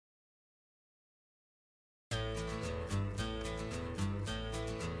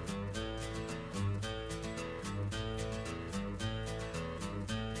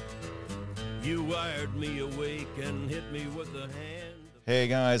You wired me awake and hit me with a hand. Hey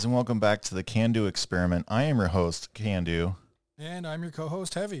guys, and welcome back to the Can Do Experiment. I am your host, Can Do. And I'm your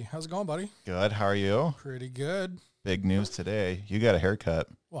co-host, Heavy. How's it going, buddy? Good, how are you? Pretty good. Big news today. You got a haircut.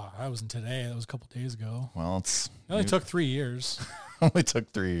 Well, that wasn't today. That was a couple days ago. Well, It only took 3 years. only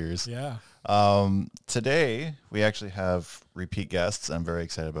took 3 years. Yeah. Today, we actually have repeat guests. I'm very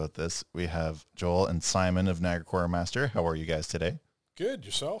excited about this. We have Joel and Simon of Niagara Quartermaster. How are you guys today? Good.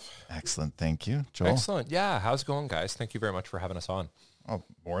 Yourself? Excellent. Thank you. Joel? Excellent. Yeah. How's it going, guys? Thank you very much for having us on. Oh,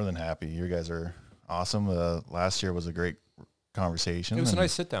 more than happy. You guys are awesome. Last year was a great conversation. It was a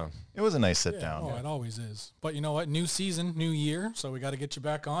nice sit down. It was a nice sit down. Oh, it always is. But you know what? New season, new year. So we got to get you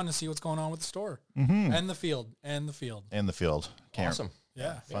back on and see what's going on with the store and the field In the field. Awesome.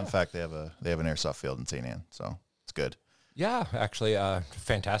 Yeah. Fun fact, they have an airsoft field in St. Anne, so it's good. Yeah. Actually,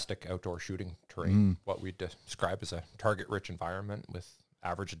 fantastic outdoor shooting terrain. What we describe as a target-rich environment with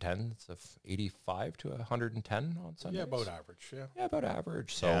average attendance of 85 to 110 on Sundays. Yeah, about average. Yeah. Yeah, about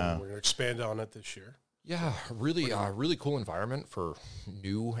average. So Yeah. We're going to expand on it this year. yeah, really cool environment for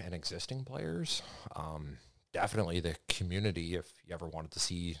new and existing players. Definitely the community, if you ever wanted to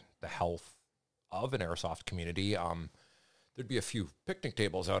see the health of an airsoft community, there'd be a few picnic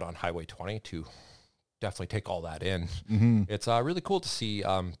tables out on Highway 20 to definitely take all that in. It's really cool to see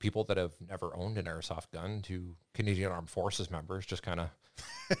people that have never owned an airsoft gun to Canadian Armed Forces members just kind of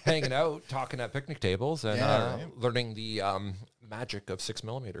hanging out, talking at picnic tables and Yeah, right. learning the magic of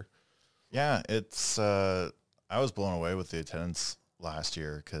 6mm. Yeah, it's. I was blown away with the attendance last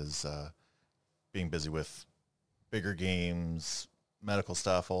year because being busy with bigger games, medical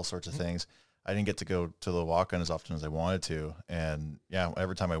stuff, all sorts of things, I didn't get to go to the walk-on as often as I wanted to. And yeah,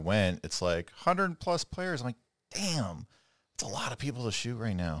 every time I went, it's like 100 plus players. I'm like, damn, it's a lot of people to shoot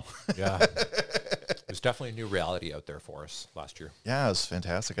right now. Yeah. There's definitely a new reality out there for us last year. Yeah, it was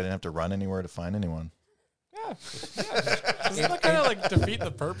fantastic. I didn't have to run anywhere to find anyone. Yeah. Doesn't that kind of like defeat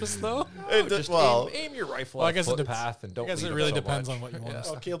the purpose, though? Just well, aim your rifle Well, I at guess the it dep- path and don't I guess lead it really so depends much. on what you want.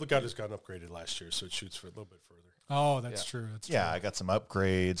 Well, Caleb gun has gotten upgraded last year, so it shoots for a little bit further. Oh, that's true. That's true. yeah, I got some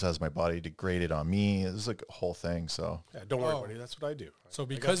upgrades as my body degraded on me. It was like a whole thing. So Yeah, don't worry, Oh. buddy. That's what I do. So I got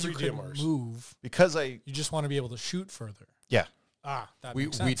because you 3 couldn't DMRs. move, because I, you just want to be able to shoot further. yeah, That We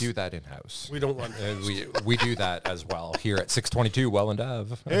makes sense. do that in-house. We don't run. And we do that as well here at 622 Welland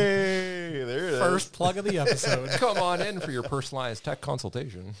Ave. hey, there it is. First plug of the episode. Come on in for your personalized tech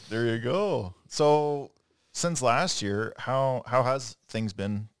consultation. There you go. So since last year, how has things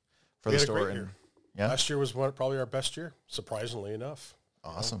been for We the had a great store? year. Yeah, Last year was probably our best year, surprisingly enough.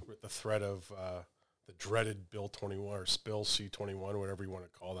 You know, Awesome. with the threat of the dreaded Bill 21 or Spill C21, whatever you want to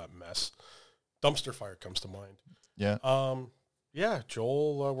call that mess. Dumpster fire comes to mind. yeah. Yeah,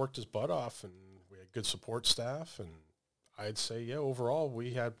 Joel worked his butt off, and we had good support staff, and I'd say, yeah, overall,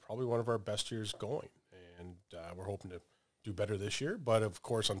 we had probably one of our best years going, and we're hoping to do better this year. But, of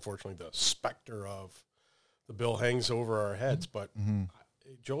course, unfortunately, the specter of the bill hangs over our heads. But,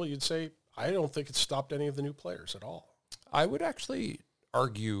 Joel, you'd say, I don't think it's stopped any of the new players at all. I would actually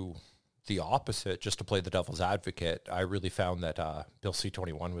argue the opposite, just to play the devil's advocate. I really found that Bill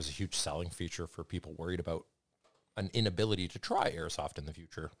C21 was a huge selling feature for people worried about an inability to try airsoft in the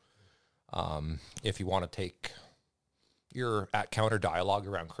future. If you want to take your at-counter dialogue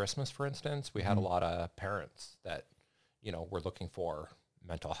around Christmas, for instance, we had a lot of parents that, were looking for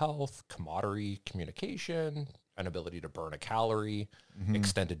mental health, camaraderie, communication, an ability to burn a calorie,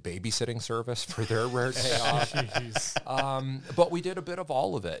 extended babysitting service for their rare day off. Jeez. But we did a bit of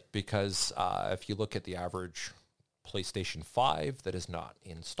all of it because if you look at the average PlayStation 5 that is not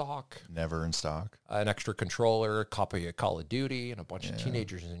in stock, Never in stock. an extra controller, a copy of Call of Duty, and a bunch of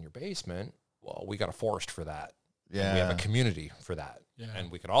teenagers in your basement, well, we got a forest for that. Yeah. And we have a community for that. Yeah.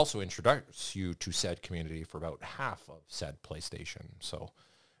 And we can also introduce you to said community for about half of said PlayStation. So,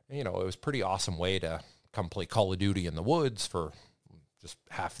 it was a pretty awesome way to come play Call of Duty in the woods for just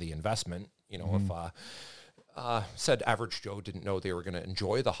half the investment. If said average Joe didn't know they were going to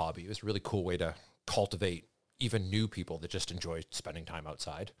enjoy the hobby, it was a really cool way to cultivate even new people that just enjoy spending time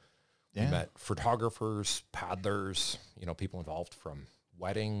outside. Yeah. We met photographers, paddlers, people involved from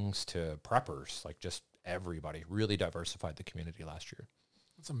weddings to preppers, like just everybody. Really diversified the community last year.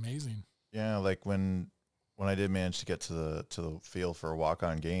 That's amazing. Yeah, like when I did manage to get to the field for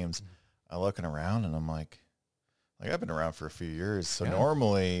walk-on games, I'm looking around and I'm like I've been around for a few years. So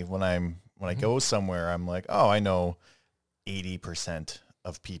normally when I go somewhere, I'm like, oh, I know 80%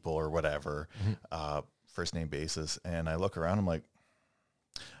 of people or whatever, first name basis. And I look around, I'm like,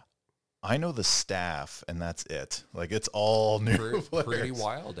 I know the staff and that's it. Like it's all new Pretty players,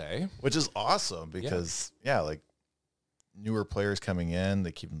 wild, eh? which is awesome because like newer players coming in.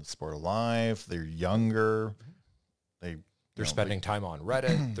 They keep the sport alive. They're younger. They're spending time on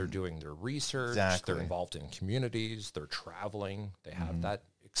Reddit. They're doing their research. Exactly. They're involved in communities. They're traveling. They have that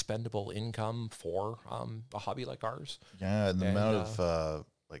expendable income for a hobby like ours. Yeah, and the amount of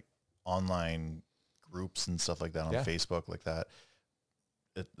like online groups and stuff like that on Facebook like that,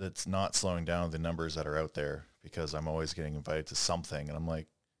 it's not slowing down the numbers that are out there, because I'm always getting invited to something, and I'm like,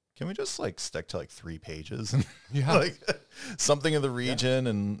 can we just like stick to like 3 pages and like something in the region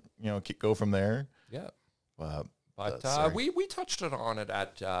and go from there? Yeah. But we touched on it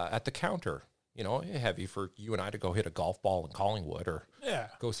at the counter. Heavy for you and I to go hit a golf ball in Collingwood or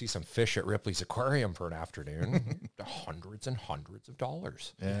go see some fish at Ripley's Aquarium for an afternoon. Hundreds and hundreds of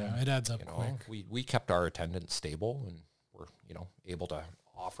dollars. Yeah, it adds up quick. We kept our attendance stable, and we're able to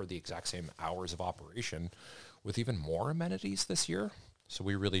offer the exact same hours of operation with even more amenities this year. So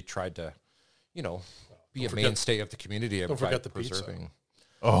we really tried to, be a mainstay of the community. Don't forget the pizza.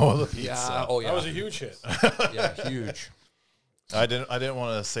 Oh, the pizza. Yeah. That was a huge hit. Yeah, huge. I didn't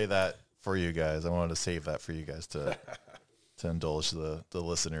want to say that for you guys. I wanted to save that for you guys to indulge the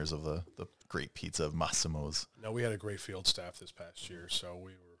listeners of the great pizza of Massimo's. No, we had a great field staff this past year, so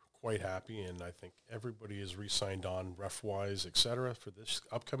we were quite happy, and I think everybody is re-signed on ref-wise, et cetera, for this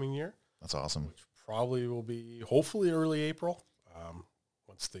upcoming year. That's awesome. Which probably will be hopefully early April,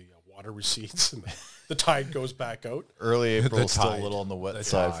 once the water recedes and the tide goes back out. Early April is still a tide. little on the wet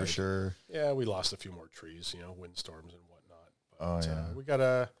side for sure. Yeah, we lost a few more trees, windstorms and whatnot. But, Oh, yeah. we got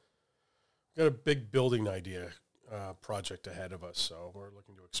a big building idea project ahead of us, so we're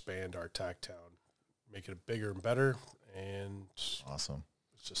looking to expand our tack town, make it bigger and better, and Awesome.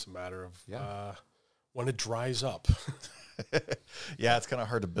 it's just a matter of when it dries up. Yeah, it's kind of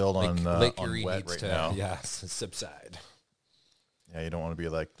hard to build on Lake Erie wet needs right to now. subside. Yeah, you don't want to be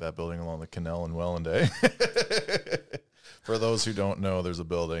like that building along the canal in Welland, eh? For those who don't know, there's a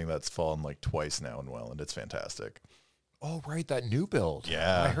building that's fallen like twice now in Welland. It's fantastic. Oh, right, that new build.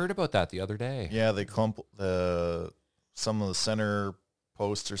 Yeah. I heard about that the other day. Yeah, they clump some of the center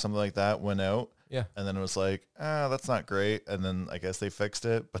posts or something like that went out. Yeah. And then it was like, that's not great. And then I guess they fixed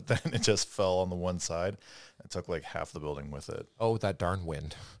it, but then it just fell on the one side. It took like half the building with it. Oh, that darn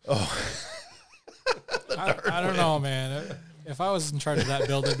wind. I don't know, man. If I was in charge of that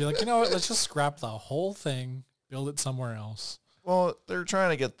build, I'd be like, you know what? Let's just scrap the whole thing, build it somewhere else. Well, they're trying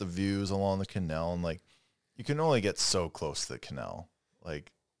to get the views along the canal, and like you can only get so close to the canal.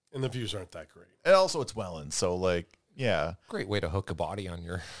 Like, And the views aren't that great. and also it's Welland, so like, yeah. Great way to hook a body on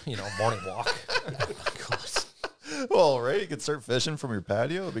your, morning walk. Well, right, you could start fishing from your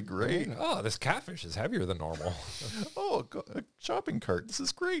patio. It'd be great. Oh, this catfish is heavier than normal. Oh, a shopping cart. This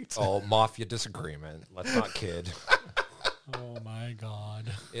is great. Oh, mafia disagreement. Let's not kid. Oh my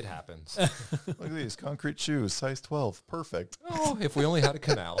God. It happens. Look at these concrete shoes, size 12. Perfect. Oh, if we only had a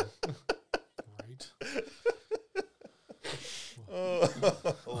canal. Right.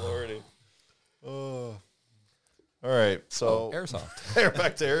 Oh, Lordy. Oh. All right, so Airsoft.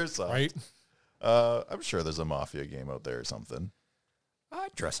 back to airsoft. Right. I'm sure there's a mafia game out there or something.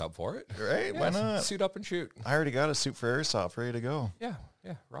 I'd dress up for it. Right? Why not? Suit up and shoot. I already got a suit for airsoft ready to go. Yeah,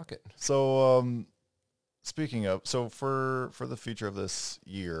 rock it. So, speaking of, for the future of this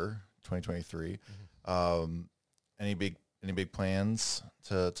year, 2023, any big plans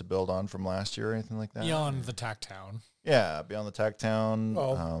to build on from last year or anything like that? Beyond the tack town. Yeah, beyond the tack town.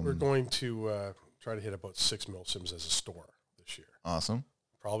 Well, we're going to try to hit about 6 milsims as a store this year. Awesome.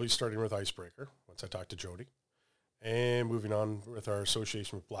 Probably starting with Icebreaker once I talk to Jody, and moving on with our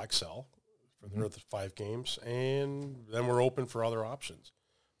association with Black Cell for the 5 games, and then we're open for other options.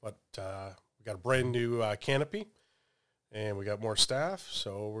 But we got a brand new canopy, and we got more staff,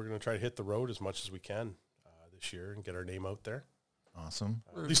 so we're going to try to hit the road as much as we can this year and get our name out there, Awesome.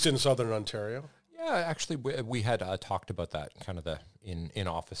 at least in Southern Ontario. Yeah, actually, we had talked about that kind of the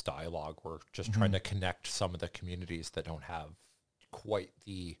in-office dialogue. We're just trying to connect some of the communities that don't have quite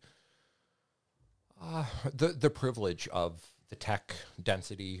the privilege of the tech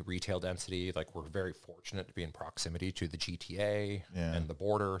density, retail density. Like, we're very fortunate to be in proximity to the GTA and the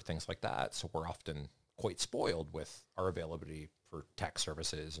border, things like that. So we're often quite spoiled with our availability for tech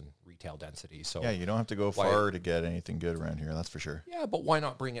services and retail density. So Yeah, you don't have to go far to get anything good around here. That's for sure. yeah, but why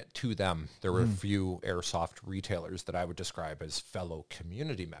not bring it to them? There were a few airsoft retailers that I would describe as fellow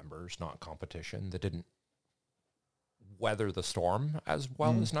community members, not competition, that didn't weather the storm as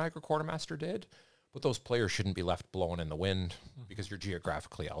well as Niagara Quartermaster did. But those players shouldn't be left blowing in the wind because you're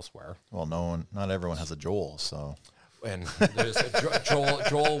geographically elsewhere. Well, not everyone has a Joel, so. And there's a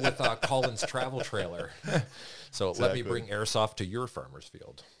Joel with Colin's travel trailer. So let me Exactly. bring airsoft to your farmer's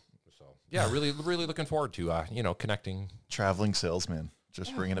field. So Yeah, really looking forward to, connecting. Traveling salesman,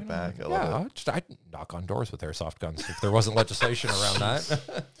 just bringing it back. I love Yeah, it. I'd knock on doors with airsoft guns if there wasn't legislation around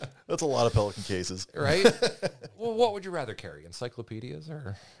that. That's a lot of Pelican cases. Right? Well, what would you rather carry, encyclopedias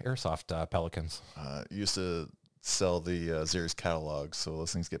or airsoft Pelicans? Used to sell the Zers catalog, so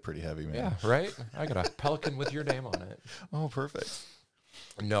those things get pretty heavy, man. Yeah, right? I got a Pelican with your name on it. Oh, perfect.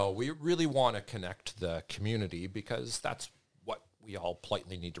 No, we really want to connect the community because that's what we all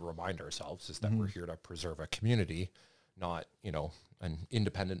politely need to remind ourselves is that we're here to preserve a community, not, an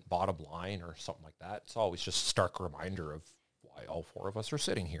independent bottom line or something like that. It's always just a stark reminder of why all four of us are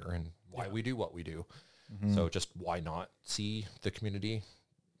sitting here and why we do what we do. So just why not see the community,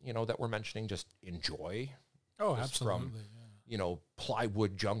 that we're mentioning, just enjoy. Oh, Just absolutely. From,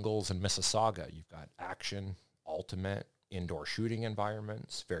 plywood jungles in Mississauga. You've got action, ultimate, indoor shooting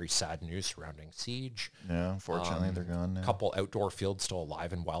environments, very sad news surrounding Siege. Yeah, unfortunately, they're gone now. A couple outdoor fields still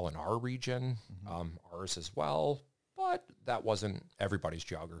alive and well in our region, ours as well. But that wasn't everybody's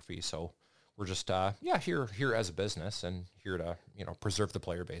geography. So we're just, here as a business and here to, preserve the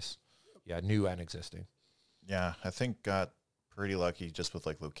player base. Yeah, new and existing. Yeah, I think got pretty lucky just with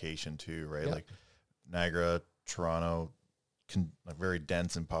like location too, right? Yeah. Like Niagara, Toronto, very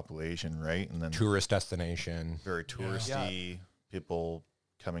dense in population, right? And then Tourist destination. very touristy, people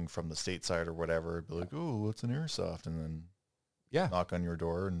coming from the stateside or whatever, be like, oh, what's an airsoft? And then Yeah. knock on your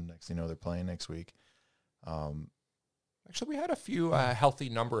door, and next thing you know, they're playing next week. Actually, we had a few healthy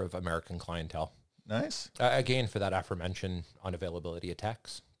number of American clientele. Nice. Again, for that aforementioned unavailability of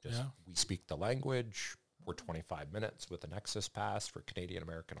techs. Just we speak the language. We're 25 minutes with a Nexus pass for Canadian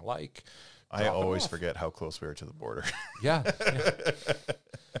American alike. I Drop it always off. forget how close we are to the border. Yeah.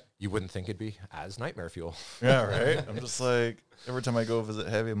 You wouldn't think it'd be as nightmare fuel. Yeah, right? I'm just like, every time I go visit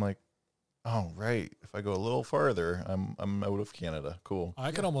Heavy, I'm like, oh, right. If I go a little farther, I'm out of Canada. Cool.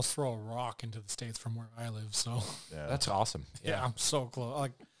 I could almost throw a rock into the States from where I live. So Yeah. That's awesome. yeah, I'm so close.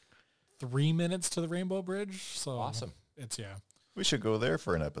 Like 3 minutes to the Rainbow Bridge. So Awesome. It's We should go there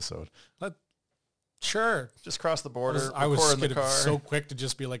for an episode. Sure. Just cross the border, I was record in the gonna car. be so quick to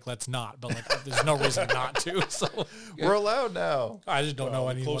just be like, let's not. But like, there's no reason not to. So We're allowed now. I just don't know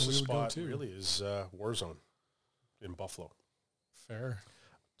the anyone we closest would go spot to. really is Warzone in Buffalo. Fair.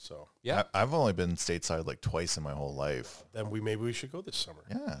 So Yeah. I've only been stateside like twice in my whole life. then maybe we should go this summer.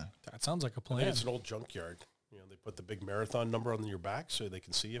 Yeah. That sounds like a I plan. think it's an old junkyard. They put the big marathon number on your back so they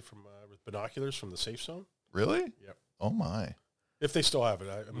can see you from with binoculars from the safe zone. Really? Yep. Oh, my. If they still have it,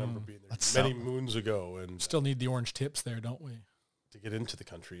 I remember being there That's many so- moons ago, and Still need the orange tips there, don't we? to get into the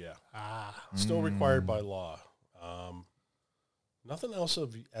country, yeah, Ah, still required by law. Nothing else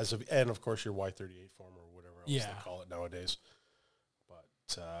and of course your Y38 form or whatever else Yeah. they call it nowadays. But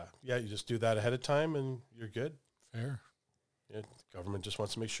you just do that ahead of time and you're good. fair. Yeah, the government just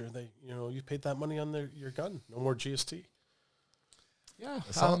wants to make sure you paid that money on your gun. No more GST. Yeah.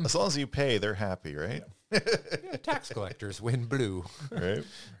 As long as you pay, they're happy, right? Tax collectors win blue. Right?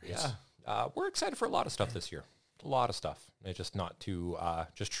 Yeah. We're excited for a lot of stuff this year. A lot of stuff. It's just not to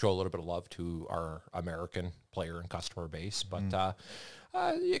just show a little bit of love to our American player and customer base, but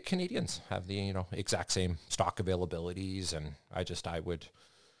Canadians have the exact same stock availabilities, and I would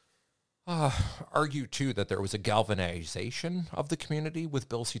argue too that there was a galvanization of the community with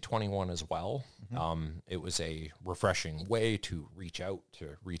Bill C-21 as well. It was a refreshing way to reach out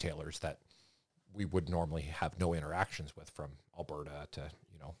to retailers that we would normally have no interactions with from Alberta to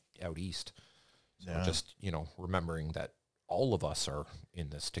out east. So Yeah. just, remembering that all of us are in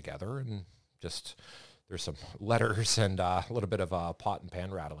this together, and just there's some letters and a little bit of pot and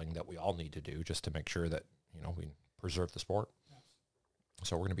pan rattling that we all need to do just to make sure that, we preserve the sport.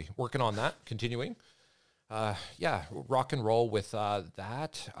 So we're going to be working on that, continuing. Rock and roll with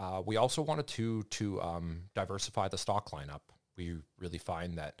that. We also wanted to diversify the stock lineup. We really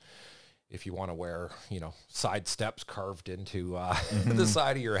find that if you want to wear, side steps carved into the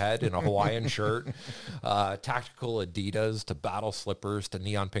side of your head in a Hawaiian shirt, tactical Adidas to battle slippers to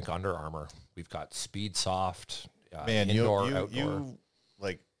neon pink Under Armour. We've got Speed Soft, Man, indoor, you outdoor.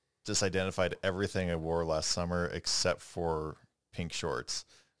 like just identified everything I wore last summer except for pink shorts.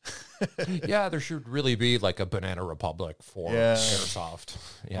 Yeah, there should really be like a Banana Republic for Yeah. airsoft.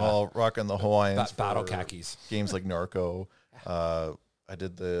 Yeah, All rocking the Hawaiians battle for khakis. games like Narco. I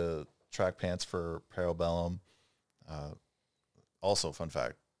did the track pants for Parabellum. Also, fun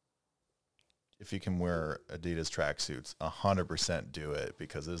fact, if you can wear Adidas tracksuits, 100% do it,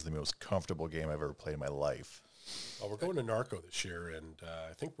 because it is the most comfortable game I've ever played in my life. Well, we're going to Narco this year, and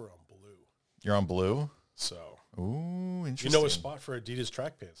I think we're on blue. You're on blue? So Ooh, you interesting. know a spot for Adidas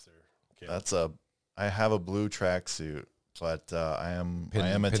track pants there. Okay. I have a blue tracksuit but I am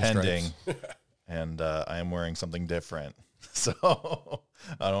Pinstripes. attending, and I am wearing something different. So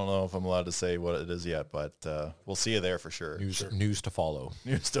I don't know if I'm allowed to say what it is yet, but we'll see you there for sure. News to follow.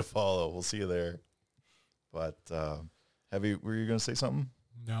 News to follow. We'll see you there. But were you going to say something?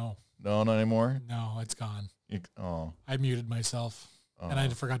 No, No, not anymore. no, it's gone. Oh, I muted myself, and I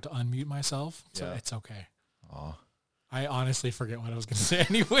forgot to unmute myself, so Yeah. it's okay. oh. I honestly forget what I was going to say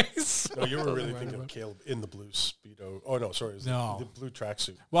anyways. No, you were really thinking of Caleb in the blue Speedo. Oh, no, sorry. It was No. the blue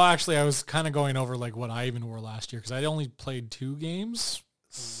tracksuit. Well, actually, I was kind of going over like what I even wore last year because I only played 2 games,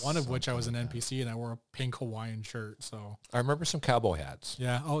 one of which I was an NPC and I wore a pink Hawaiian shirt. So I remember some cowboy hats.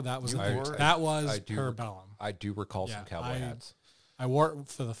 yeah, that was I Parabellum. I do recall Yeah, some cowboy hats. I wore it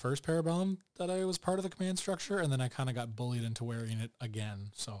for the first Parabellum that I was part of the command structure, and then I kind of got bullied into wearing it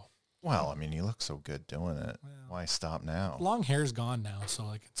again. So Well, I mean, you look so good doing it. Why stop now? long hair's gone now, so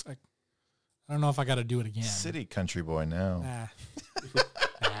like it's like I don't know if I got to do it again. City country boy now. Nah.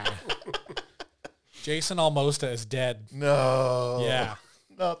 Nah. Jason Almosta is dead. No. Yeah.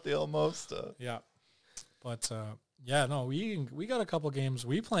 Not the Almosta. Yeah. But yeah, no, we got a couple games.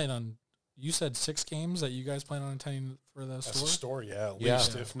 We plan on. You said 6 games that you guys plan on attending for the That's store. a store, yeah. At Yeah.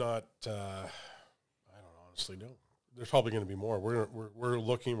 least, if not, I don't honestly know. There's probably going to be more. We're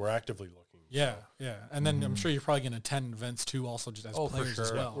looking. We're actively looking. Yeah, yeah, and then I'm sure you're probably going to attend events too, also just as Oh, for players as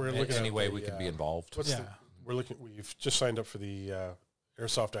sure. well. We're right? looking at Any way the, we could be involved. What's Yeah. We've just signed up for the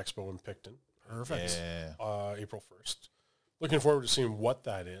Airsoft Expo in Picton, Perfect. Yeah. April 1st. Looking forward to seeing what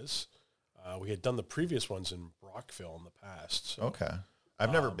that is. We had done the previous ones in Brockville in the past. So Okay.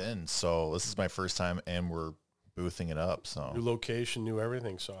 I've never been, so this is my first time, and we're boothing it up. So new location, new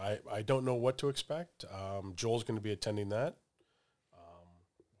everything. So I don't know what to expect. Joel's going to be attending that.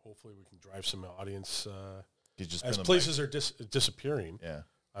 Hopefully we can drive some audience. you just As been a places are disappearing, Yeah.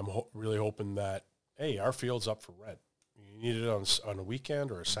 I'm really hoping that, hey, our field's up for rent. You need it on a weekend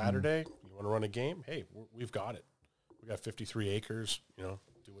or a Saturday. You want to run a game? Hey, we've got it. We got 53 acres. Do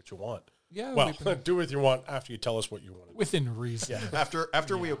what you want. Yeah. Well, do what you want after you tell us what you want to do. Within reason.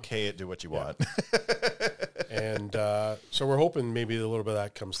 After we okay it, do what you want. And so we're hoping maybe a little bit of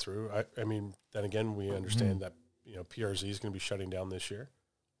that comes through. I mean, then again, we understand that PRZ is going to be shutting down this year.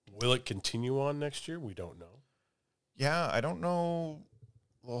 Will it continue on next year? We don't know. Yeah, I don't know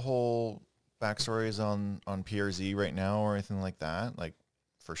the whole backstories on PRZ right now or anything like that. Like,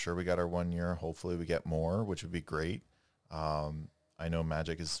 for sure we got our 1 year. Hopefully we get more, which would be great. I know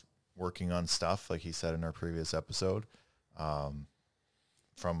Magic is working on stuff, like he said in our previous episode.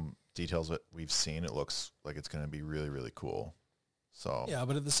 From details that we've seen, it looks like it's going to be really, really cool. So Yeah,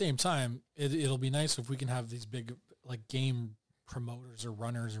 but at the same time, it'll be nice if we can have these big like game promoters or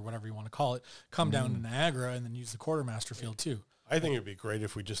runners or whatever you want to call it come down to Niagara and then use the quartermaster field too. I think it'd be great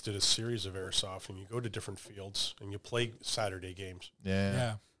if we just did a series of airsoft and you go to different fields and you play Saturday games. yeah.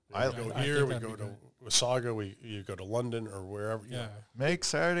 Yeah. I We go I here, think we that'd go be to Wasaga, you go to London or wherever. Yeah. Make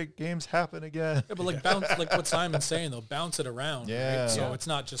Saturday games happen again. Yeah, but like bounce, like what Simon's saying though, bounce it around. Yeah. Right? So Yeah. it's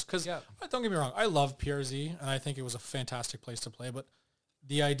not just because. Don't get me wrong, I love PRZ and I think it was a fantastic place to play. But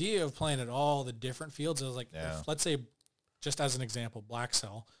the idea of playing at all the different fields is like, if, let's say, just as an example, Black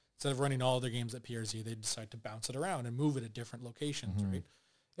Cell, instead of running all their games at PRZ, they decide to bounce it around and move it at different locations, right?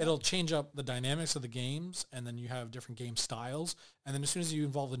 It'll change up the dynamics of the games, and then you have different game styles. And then as soon as you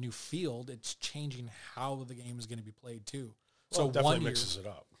involve a new field, it's changing how the game is going to be played too. So it definitely 1 year, mixes it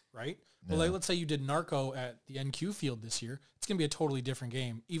up. right? Well, like, let's say you did Narco at the NQ field this year. It's going to be a totally different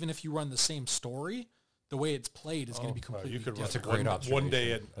game. Even if you run the same story, the way it's played is going to be completely You could run different. That's a great one observation.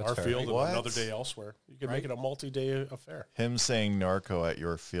 day at That's our fair. field What? and another day elsewhere. You could make it a multi-day affair. Him saying narco at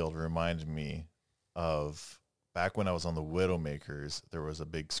your field reminded me of back when I was on the Widowmakers. There was a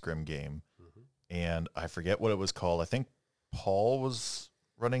big scrim game, and I forget what it was called. I think Paul was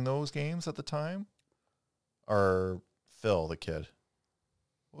running those games at the time, or Phil, the kid.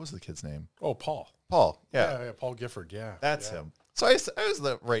 What was the kid's name? Oh, Paul. Paul. Yeah, Paul Gifford. Yeah, that's yeah. him. So I was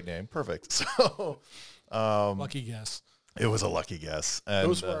the right name. Perfect. So Lucky guess. it was a lucky guess. And,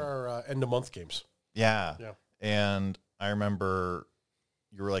 Those were our end of month games. yeah. Yeah. And I remember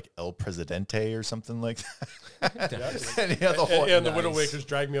you were like El Presidente or something like that. And he had the whole, And the Widowmakers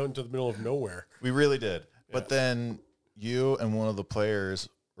dragged me out into the middle of nowhere. we really did. But then you and one of the players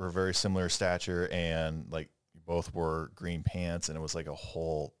were very similar stature, and like you both wore green pants, and it was like a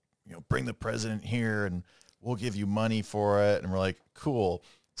whole, bring the president here and we'll give you money for it. And we're like, cool,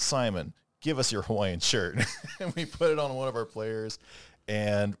 Simon, give us your Hawaiian shirt. And we put it on one of our players,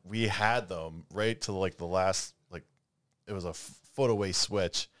 and we had them right to like the last, like it was a foot away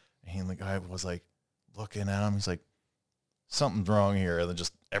switch. And the guy was like looking at him. He's like, something's wrong here. And then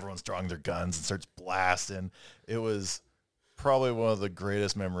just everyone's drawing their guns and starts blasting. It was probably one of the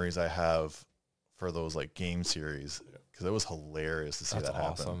greatest memories I have for ththose like game series because it was hilarious to see that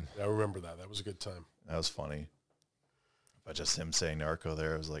happen. Yeah, I remember that. That was a good time. That was funny. But just him saying Narco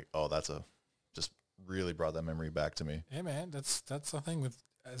there, I was like, oh, just really brought that memory back to me. Hey man, that's the thing with,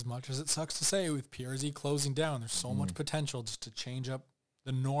 as much as it sucks to say, with PRZ closing down, there's so much potential just to change up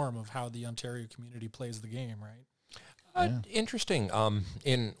the norm of how the Ontario community plays the game, right? Interesting.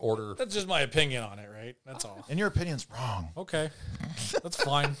 In order, That's just my opinion on it, right? That's all. And your opinion's wrong. Okay, that's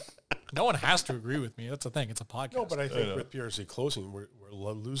fine. No one has to agree with me. That's the thing. It's a podcast. No, but I think with PRZ closing, we're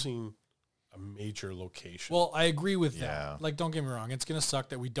losing a major location. Well, I agree with Yeah. that. Like, don't get me wrong. It's going to suck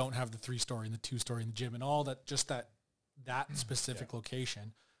that we don't have the 3-story and the 2-story in the gym and all that, just that specific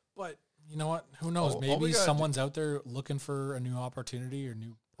location. But you know what? Who knows? All Maybe we gotta someone's out there looking for a new opportunity or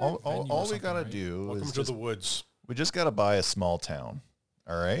new venue or All we something, got to right? do Welcome is to the woods. we just got to buy a small town.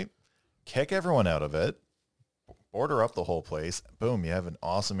 All right. Kick everyone out of it. Border up the whole place. Boom. You have an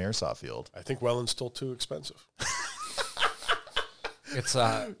awesome airsoft field. I think Welland's still too expensive. it's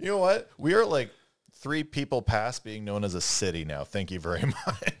You know what? We are like 3 people past being known as a city now. Thank you very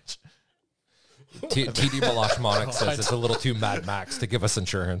much. TD Malashmonic says it's a little too Mad Max to give us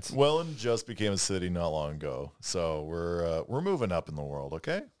insurance. Welland just became a city not long ago. So we're moving up in the world,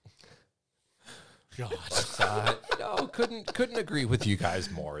 okay? God. No, couldn't agree with you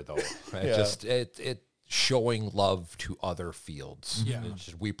guys more though. Yeah. Just it showing love to other fields. Yeah. It's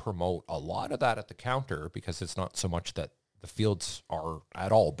just, we promote a lot of that at the counter because it's not so much that the fields are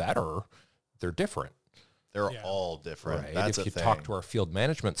at all better; they're different. They're Yeah. all different. Right? That's If a you thing. talk to our field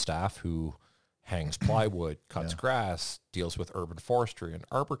management staff who hangs plywood, cuts grass, deals with urban forestry and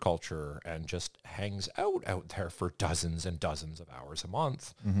arboriculture, and just hangs out there for dozens and dozens of hours a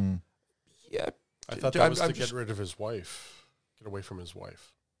month. Mm-hmm. Yeah, I thought that was to get rid of his wife, get away from his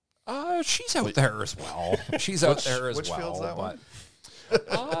wife. She's out there as well. She's out there as which well. field's that one?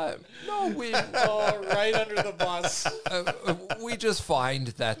 No, we Right under the bus. we just find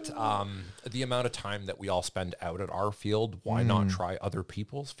that the amount of time that we all spend out at our field, why not try other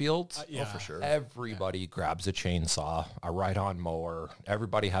people's fields? Yeah. Oh, for sure. Everybody grabs a chainsaw, a ride-on mower.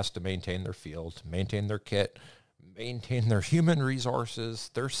 Everybody has to maintain their field, maintain their kit, maintain their human resources,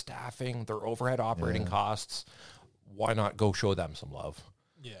 their staffing, their overhead operating costs. Why not go show them some love?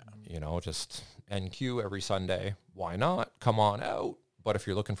 Yeah. You know, just NQ every Sunday. Why not? Come on out. But if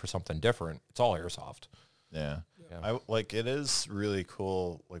you're looking for something different, it's all airsoft. Yeah. Yeah. It is really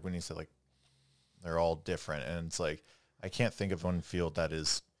cool. Like when you say like, they're all different and it's like, I can't think of one field that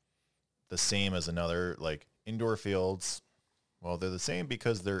is the same as another. Like indoor fields, well, they're the same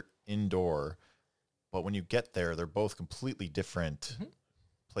because they're indoor, but when you get there, they're both completely different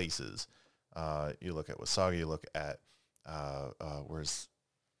places. You look at Wasaga, you look at, where's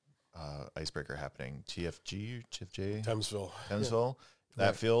Icebreaker happening? TFG? Thamesville,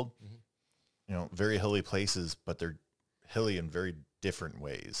 that field, you know, very hilly places, but they're hilly in very different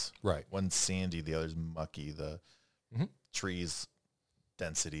ways. Right. One's sandy, the other's mucky. The trees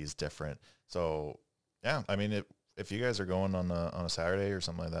density is different. So yeah, I mean, if you guys are going on a Saturday or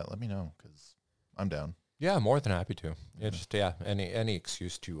something like that, let me know because I'm down. Yeah, more than happy to. Any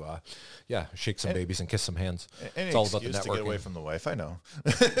excuse to, shake some babies and kiss some hands. Any It's all about the excuse to get away networking. from the wife, I know.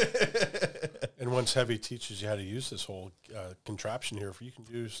 And once Heavy teaches you how to use this whole contraption here, you can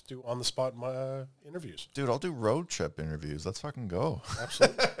do on the spot interviews. Dude, I'll do road trip interviews. Let's fucking go.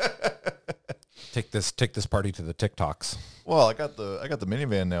 Absolutely. Take this party to the TikToks. Well, I got the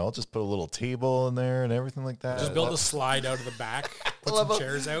minivan now. I'll just put a little table in there and everything like that. Just build a slide out of the back, put some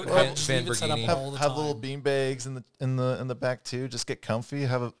chairs out, Van- and just Van leave it set up Bergini. all the have time. little bean bags in the back too. Just get comfy,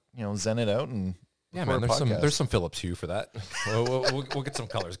 have a zen it out, and Yeah, record man. a podcast. There's some Philips Hue for that. We'll get some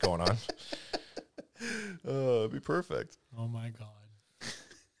colors going on. It'd be perfect. Oh my god.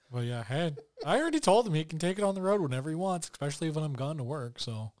 Well, yeah, I already told him he can take it on the road whenever he wants, especially when I'm gone to work.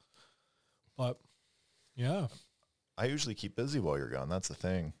 So, but yeah, I usually keep busy while you're gone. That's the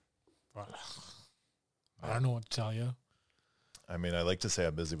thing. I don't know what to tell you. I mean, I like to say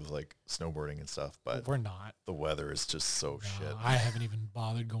I'm busy with like snowboarding and stuff, but We're not. the weather is just so shit. I haven't even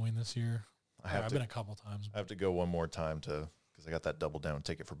bothered going this year. I've I've been a couple times. I have to go one more time because I got that double down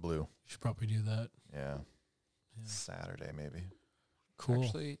ticket for Blue. You should probably do that. Yeah. Saturday maybe. Cool.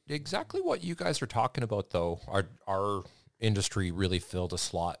 Actually, exactly what you guys are talking about, though, our industry really filled a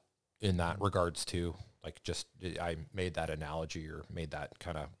slot in that regards to, like, just I made that analogy or made that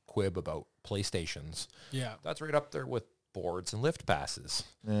kind of quib about PlayStations. Yeah. That's right up there with boards and lift passes.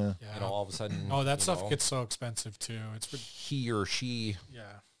 Yeah. Yeah. You know, all of a sudden, Oh, that you stuff know, gets so expensive too. It's he or she,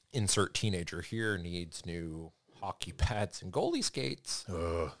 yeah. insert teenager here, needs new hockey pads and goalie skates.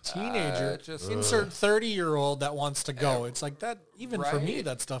 Teenager, just insert 30-year-old that wants to go. It's like that. Even for me, Right.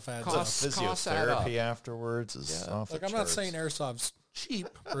 that stuff adds Costs- up. costs add up. Physiotherapy afterwards is off the Like I'm not charts. saying airsoft's cheap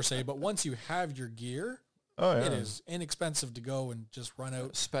per se, but once you have your gear, Oh yeah. it is inexpensive to go and just run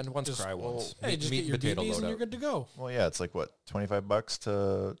out. Spend once, Just- cry once. Hey, just get your DVDs and you're good to go. Well, yeah, it's like what, $25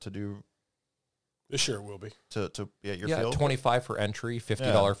 to do This year it will be. to be at your Yeah, field. 25 for entry,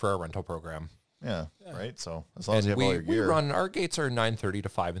 $50 for a rental program. Yeah, right. So as long as And you have all your we gear, run, our gates are 9:30 to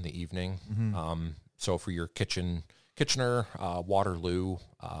 5 in the evening. So for your Kitchener, Waterloo,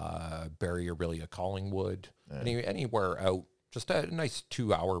 Barrie, Orillia, Collingwood, anywhere out, just a nice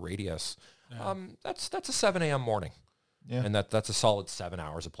 2-hour radius. That's a 7 a.m. morning. Yeah. And that's a solid 7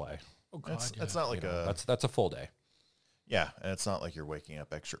 hours of play. Oh God, it's not like a That's a full day. yeah, and it's not like you're waking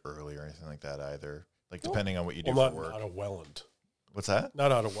up extra early or anything like that either. Like depending on what you do Well, for not work. out of Welland. What's that?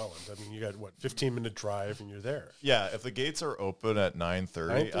 Not out of Welland. I mean, you got, 15-minute drive and you're there. Yeah, if the gates are open at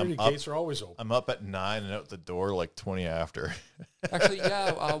 9:30, 9:30, gates are always open. I'm up at 9 and out the door like 20 after. Actually,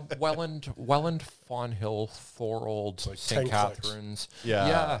 yeah, Welland, Fawn Hill, Thorold, like St. 10 clicks. Catharines.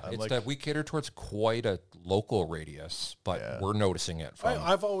 Yeah, I'm it's like- that we cater towards quite a local radius, but we're noticing it from.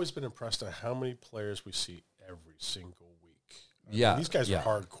 I've always been impressed at how many players we see every single week. I mean, yeah, these guys yeah.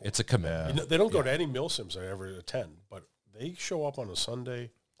 are hardcore. It's a commitment. You know, they don't go to any milsims I ever attend, but they show up on a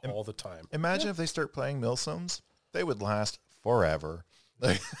Sunday all the time. Imagine if they start playing Milsims, they would last forever.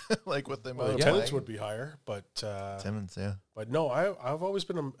 Like with them Well, attendance would be higher, but Timmins, yeah. but no, I've always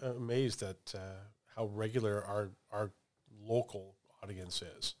been amazed at how regular our local audience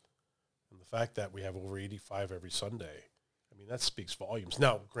is, and the fact that we have over 85 every Sunday. I mean, that speaks volumes.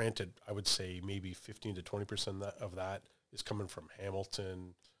 Now, granted, I would say maybe 15 to 20% of that is coming from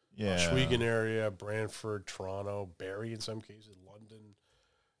Hamilton, Yeah. Schweigen area, Brantford, Toronto, Barrie in some cases, London,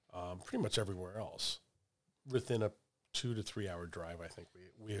 pretty much everywhere else. Within a 2 to 3 hour drive, I think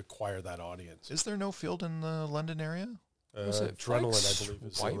we acquire that audience. Is there no field in the London area? Was it Adrenaline, Flag I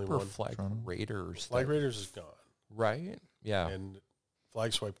believe, is the only Swipe or one. Flag Raiders? Flag that- Raiders is gone, Right? Yeah. and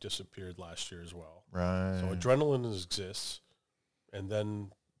Flag Swipe disappeared last year as well. Right. So Adrenaline exists, and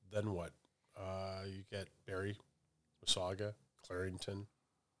then what? You get Barrie, Mississauga, Clarington.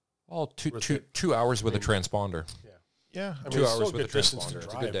 All two, With two, it. 2 hours with a transponder. yeah. I mean, 2 it's hours still a with good a distance to transponder. It's a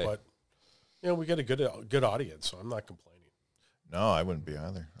drive, good day. but we get a good audience, so I'm not complaining. No, I wouldn't be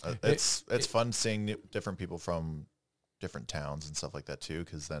either. It's fun seeing different people from different towns and stuff like that too,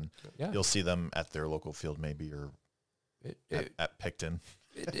 because then Yeah. you'll see them at their local field maybe or at Picton.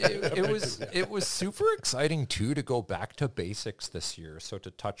 It was super exciting too to go back to basics this year. So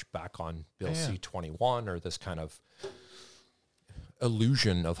to touch back on Bill C-21 or this kind of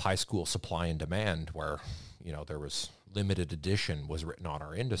illusion of high school supply and demand, where there was limited edition was written on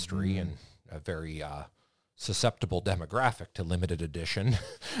our industry and a very susceptible demographic to limited edition.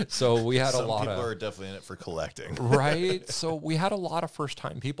 So we had Some a lot people of are definitely in it for collecting. right. So we had a lot of first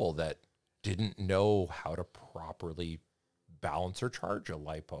time people that didn't know how to properly balance or charge a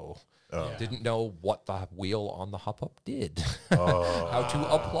LiPo. Didn't know what the wheel on the hop up did, how to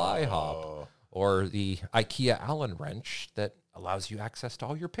apply hop, or the IKEA Allen wrench that allows you access to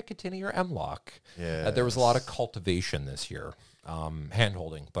all your Picatinny or M-Lock. There was a lot of cultivation this year,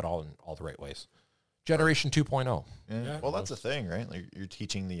 hand-holding, but all in all the right ways. Generation 2.0. Yeah. Well, that's the thing, right? Like you're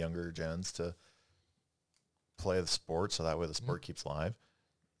teaching the younger gens to play the sport, so that way the sport keeps live.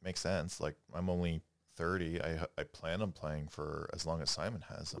 Makes sense. Like I'm only 30. I plan on playing for as long as Simon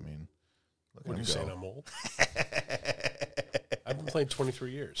has. I mean, look What are at you him saying? go. I'm old. I've been playing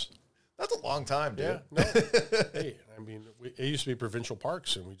 23 years. That's a long time, dude. Yeah, no. Hey, I mean, it used to be provincial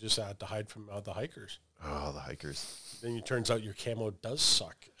parks, and we just had to hide from the hikers. Oh, the hikers. Then it turns out your camo does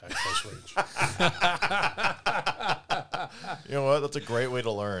suck at close range. You know what? That's a great way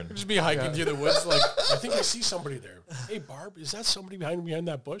to learn. Just be hiking through the woods like, I think I see somebody there. Hey, Barb, is that somebody behind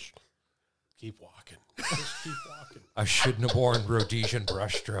that bush? Keep walking. Just keep walking. I shouldn't have worn Rhodesian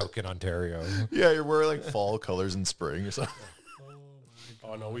brushstroke in Ontario. Yeah, you're wearing like fall colors in spring or something.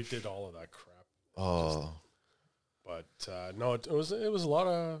 Oh no, we did all of that crap. Oh, But no, it was a lot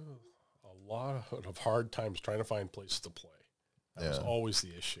of hard times trying to find places to play. That was Yeah. always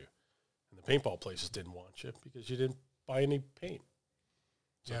the issue. And the paintball places didn't want you because you didn't buy any paint.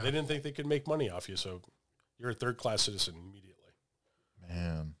 So they didn't think they could make money off you. So you're a third-class citizen immediately.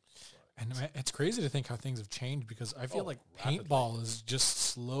 man. and it's crazy to think how things have changed because I feel like rapidly. paintball is just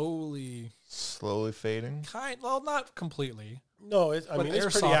slowly Slowly fading. well, not completely. No, But it's pretty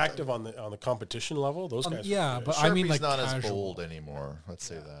airsoft- active on the competition level. Those guys, are yeah, good. but I mean Sharpie's like not as casual. bold anymore. Let's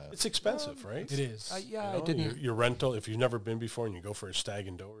say that. it's expensive, right? It is. Yeah, You know, I didn't. your rental. If you've never been before and you go for a stag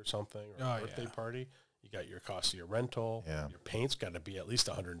and doe or something or Oh, a birthday yeah. party, you got your cost of your rental. Yeah. Your paint's got to be at least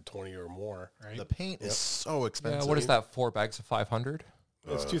 120 or more, right? The paint is so expensive. Yeah, what is that? 4 bags of 500?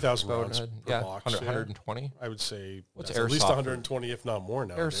 It's 2,000 rounds per Yeah, box. 120. I would say What's that's at least airsoft for- 120, if not more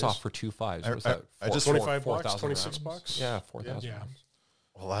now. Airsoft for 2.5s. What's I that? just- 25 bucks, 4,000 26 rounds? bucks. Yeah, 4,000. Yeah.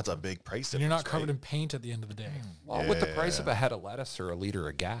 Well, that's a big price. And you're not difference, covered right? in paint at the end of the day. Well, with the price of a head of lettuce or a liter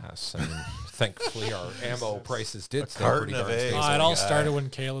of gas, I mean, thankfully our ammo prices did stay carton pretty of darn eggs. stable. It all started when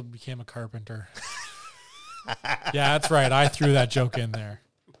Caleb became a carpenter. Yeah, that's right. I threw that joke in there.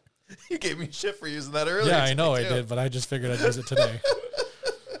 You gave me shit for using that earlier. Yeah, I know I today, too. did, but I just figured I'd use it today.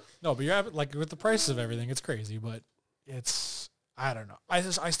 No, but you're having, like, with the prices of everything, it's crazy, but I don't know. I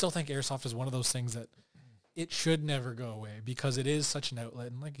still think airsoft is one of those things that it should never go away because it is such an outlet.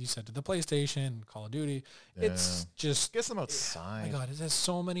 And like you said, to the PlayStation, Call of Duty, it's just, Get them oh outside. my God, it has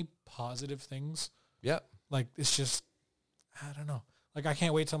so many positive things. Yeah. Like, it's just, I don't know. Like, I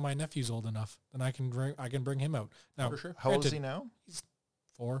can't wait till my nephew's old enough, then I can bring him out. Now, For sure. How old is granted, he now?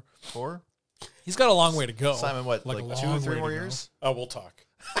 4. 4? He's got a long way to go. Simon, what, a like long 2 or way 3 to more go. years? We'll talk.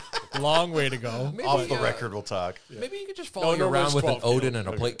 Long way to go. Maybe, Off the record, we'll talk. Maybe you could just follow you no, around it's with an 12 Odin kilo. and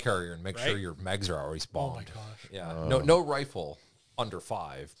a plate carrier and make sure Right? your megs are always Oh bombed. my gosh. Yeah. No rifle under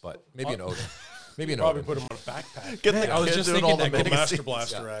 5, but maybe an Odin. Maybe an Probably Odin. put him on a backpack. Get the I was kid just doing thinking all the that, get a magazines. Master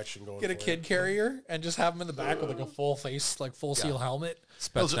Blaster action going. Get a for kid carrier and just have him in the back with like a full face, like full seal helmet.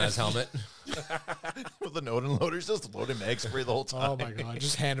 Spetsnaz helmet. With the Odin loaders, just loading mags free the whole time. Oh my God.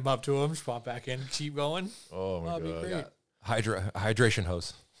 Just hand him up to him, just pop back in, keep going. Oh my That'd be God. great. Hydration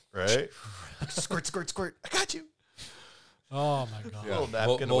hose. Right? Squirt, squirt, squirt. I got you. Oh my God. Little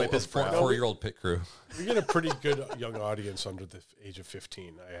napkin to wipe his brow. 4-year-old pit crew. We get a pretty good young audience under the age of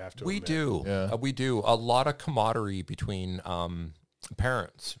 15. I have to. We admit. do. Yeah. We do. A lot of camaraderie between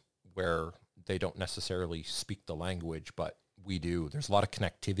parents where they don't necessarily speak the language, but we do. There's a lot of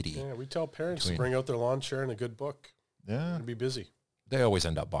connectivity. Yeah, we tell parents Between- to bring out their lawn chair and a good book Yeah. and be busy. They always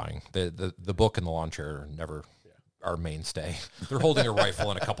end up buying. The book and the lawn chair are never our mainstay. They're holding a rifle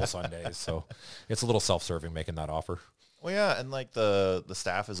on a couple Sundays, so it's a little self-serving making that offer. Well, yeah, and like the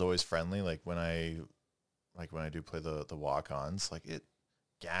staff is always friendly. Like when I do play the walk-ons, like it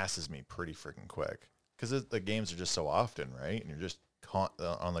gasses me pretty freaking quick because the games are just so often, right? And you're just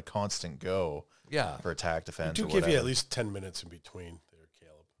on the constant go. Yeah. For attack, defense. We or do give you whatever. at least 10 minutes in between there,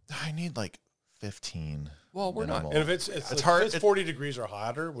 Caleb. I need like 15. Well, we're not. minimal. And if it's hard- If it's 40 degrees or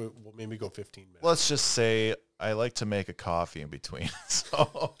hotter, we'll maybe go 15 minutes. Let's just say I like to make a coffee in between.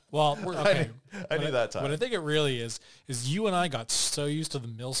 So Well, we're okay. I need that time. What I think it really is you and I got so used to the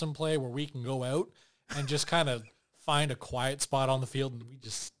Milson play where we can go out and just kind of find a quiet spot on the field and we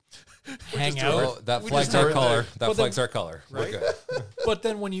just hang do out. it. Oh, that We flag's just do our it color. there. That But flag's then- our color. Right? We're good. But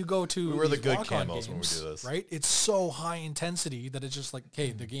then when you go to We wear the these good walk-on camos when we games, do this. right? It's so high intensity that it's just like,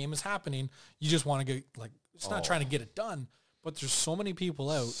 okay, the game is happening. You just want to get like, it's not trying to get it done, but there's so many people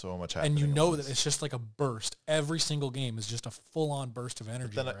out, So much and you happening at know once. that it's just like a burst. Every single game is just a full-on burst of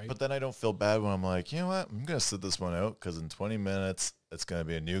energy, right? But then I don't feel bad when I'm like, you know what? I'm going to sit this one out because in 20 minutes, it's going to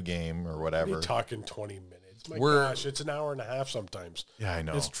be a new game or What are whatever. you talking 20 minutes? My We're- gosh, it's an hour and a half sometimes. Yeah, I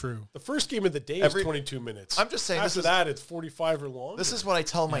know. It's true. The first game of the day Every- is 22 minutes. I'm just saying, After this is- that, it's 45 or longer. This is what I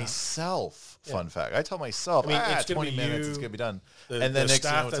tell myself. Fun fact. I tell myself, I mean, it's gonna 20 be minutes, you, it's going to be done. the, and then the next thing you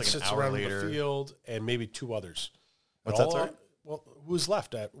staff know, that it's like sits an hour around later. the field and maybe 2 others. What's And that, all sorry? Well, who's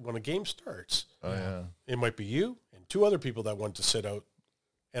left at when a game starts? Oh, yeah. It might be you and 2 other people that want to sit out,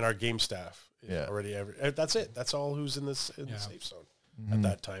 and our game staff. is Yeah. already. That's it. That's all who's in this Yeah. the safe zone at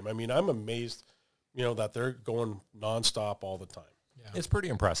that time. I mean, I'm amazed, that they're going nonstop all the time. It's pretty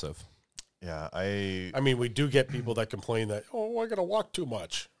impressive. Yeah, I I mean, we do get people that complain that, I got to walk too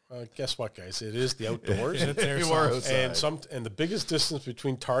much. Guess what, guys? It is the outdoors. It's You are airsoft. outside. and the biggest distance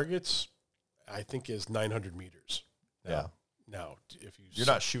between targets, I think, is 900 meters. Yeah. Now, if You're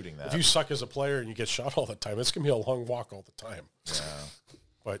not shooting that. if you suck as a player and you get shot all the time, it's gonna be a long walk all the time. yeah.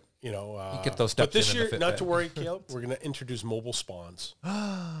 But get those but steps this in year, the not Fitbit. to worry, Caleb. We're gonna introduce mobile spawns,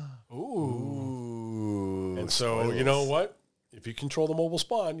 Ooh. and so you know what? If you control the mobile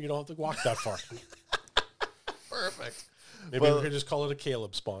spawn, you don't have to walk that far. Perfect. Maybe we could just call it a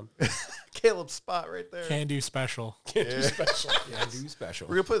Caleb spawn. Caleb's spot right there. Can do special. Can't do special. Yeah, do special.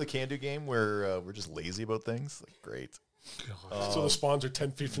 We're going to play the can-do game where we're just lazy about things. Like, great. So the spawns are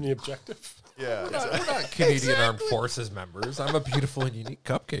 10 feet from the objective. Yeah. We're not Canadian Armed Forces members. I'm a beautiful and unique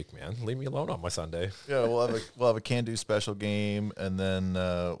cupcake, man. Leave me alone on my Sunday. Yeah, we'll have a can-do special game, and then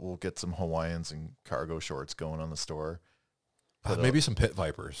we'll get some Hawaiians and cargo shorts going on the store. Maybe some pit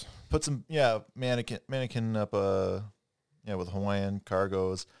vipers. Put some mannequin up with Hawaiian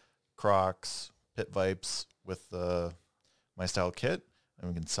cargos, Crocs, pit vipes with my style kit, and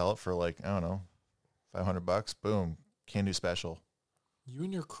we can sell it for like, I don't know, $500, boom, can-do special. You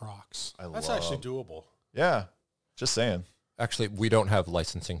and your Crocs. That's actually doable. Yeah, just saying. Actually, we don't have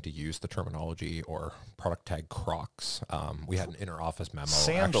licensing to use the terminology or product tag Crocs. We had an inter-office memo.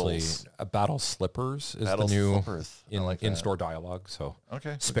 Sandals. Actually, Battle Slippers is Battle the new Slippers. I like that. in-store dialogue. So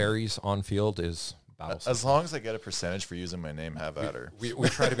Okay. Sperry's on field is Battle Slippers. As long as I get a percentage for using my name, have at her. We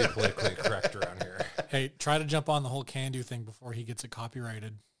try to be politically correct around here. Hey, try to jump on the whole can-do thing before he gets it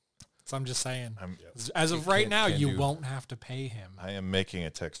copyrighted. So I'm just saying. As of right now, you won't have to pay him. I am making a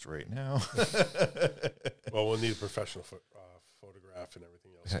text right now. Well, we'll need a professional photograph and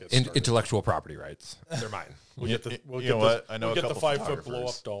everything else. Intellectual property rights. They're mine. We'll get the, I know we'll a get the couple 5-foot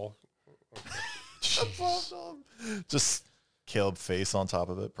blow-up doll. Just Caleb face on top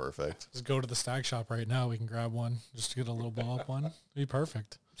of it. Perfect. Just go to the Stag Shop right now. We can grab one just to get a little blow-up one. It'd be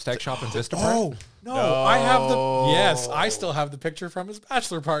perfect. Stag Shop and Vista. Oh, no. I have I still have the picture from his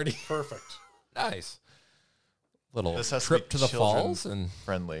bachelor party. Perfect. Nice. Little This has trip to, to be the falls and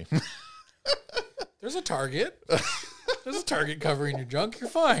friendly. There's a Target. There's a Target covering your junk. You're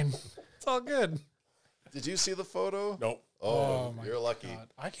fine. It's all good. Did you see the photo? Nope. Oh, my you're lucky. God.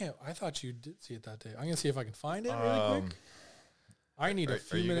 I thought you did see it that day. I'm going to see if I can find it really quick. I need a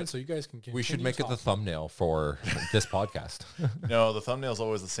few minutes so you guys can continue. we should make it the thumbnail for this podcast. No, the thumbnail's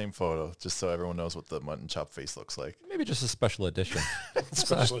always the same photo, just so everyone knows what the mutton chop face looks like. Maybe just a special edition.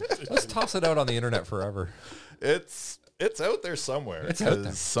 Especially Let's toss it out on the internet forever. It's out there somewhere. It's out there.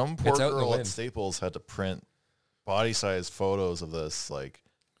 'Cause some poor It's out in the girl at wind. Staples had to print body-sized photos of this. Like,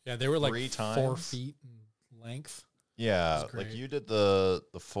 Yeah, they were like 3 4 times. feet in length. yeah, That's like great. you did the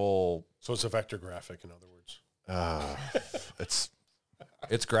full. So it's a vector graphic, in other words. It's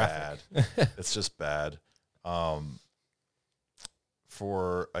It's graphic. bad. It's just bad. Are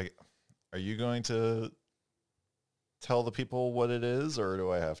you going to tell the people what it is, or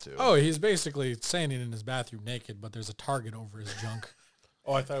do I have to? Oh, he's basically standing in his bathroom naked, but there's a target over his junk.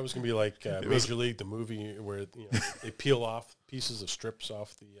 Oh, I thought it was going to be like Major League, the movie, where they peel off pieces of strips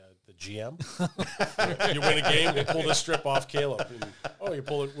off the GM. You win a game, they pull this strip off Caleb. And,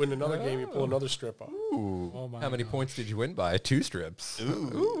 win another game, you pull another strip off. Oh my How many gosh. points did you win by? 2 strips.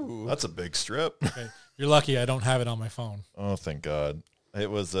 Ooh, that's a big strip. Okay. You're lucky I don't have it on my phone. Oh, thank God. It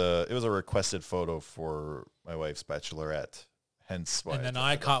was a requested photo for my wife's bachelorette. Hence why. And then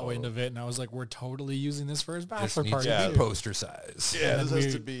I caught wind of it, and I was like, we're totally using this for his This bachelor needs party. to too. be poster size. Yeah, And this then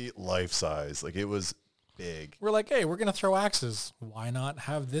has to be life size. Like, it was big. We're like, hey, we're going to throw axes. Why not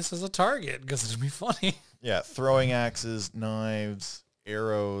have this as a target? Because it'd be funny. Yeah, throwing axes, knives,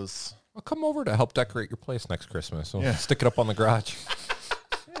 arrows. Well, come over to help decorate your place next Christmas. We'll Yeah. stick it up on the garage.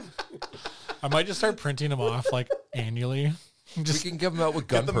 I might just start printing them off like annually. We Just, can give them out with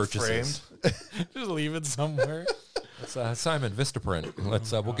gun them purchases. just leave it somewhere. It's Simon Vistaprint.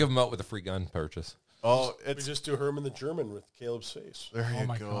 We'll give them out with a free gun purchase. Oh, We it's just do Herman the German with Caleb's face. there. Oh You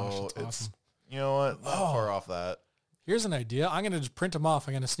my go. gosh, that's It's awesome. you know what? Not far off that. Here's an idea. I'm going to just print them off.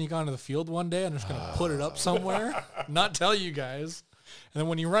 I'm going to sneak onto the field one day. I'm just going to put it up somewhere, not tell you guys. And then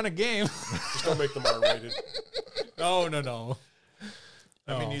when you run a game, Just don't make them R-rated. no.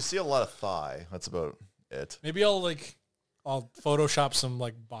 I mean, you see a lot of thigh. That's about it. Maybe I'll Photoshop some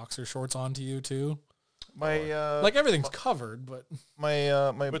like boxer shorts onto you too. My Like everything's covered, but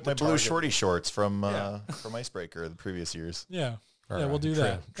my With the blue target. shorty shorts from Icebreaker the previous years. yeah. Or, Yeah, we'll do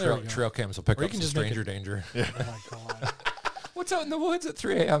that. There we go. Trail cams will pick Or you up can some just make stranger danger. Oh my God. What's out in the woods at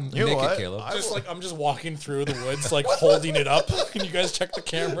 3 a.m.? You know Naked what? Caleb. Just like I'm just walking through the woods, like holding it up. Can you guys check the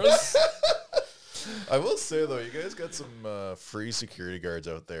cameras? I will say though, you guys got some free security guards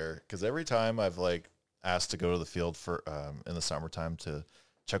out there, because every time I've like asked to go to the field for in the summertime to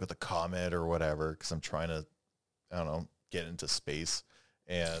check with the Comet or whatever, because I'm trying to, I don't know, get into space.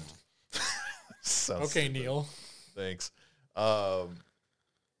 And sounds Okay, stupid. Neil. Thanks. Bow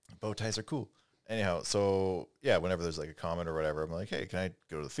ties are cool. Anyhow, so yeah, whenever there's like a comet or whatever, I'm like, hey, can I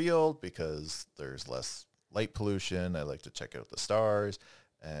go to the field because there's less light pollution? I like to check out the stars.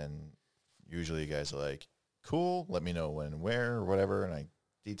 And usually you guys are like, cool, let me know when and where or whatever. And I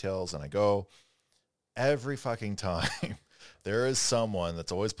details and I go. Every fucking time there is someone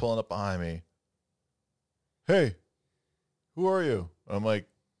that's always pulling up behind me. Hey, who are you? I'm like,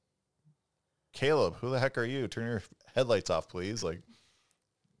 Caleb, who the heck are you? Turn your headlights off, please. Like,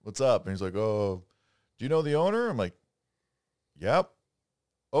 what's up? And he's like, oh, do you know the owner? I'm like, yep.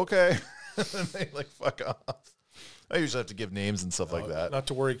 Okay. And they like fuck off. I usually have to give names and stuff like that. Not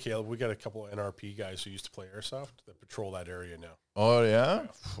to worry, Caleb. We got a couple of NRP guys who used to play airsoft that patrol that area now. Oh, yeah?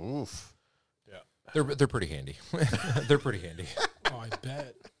 Oof. Yeah. They're pretty handy. They're pretty handy. Oh, I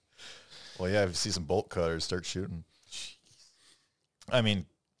bet. Well, yeah, if you see some bolt cutters, start shooting. I mean,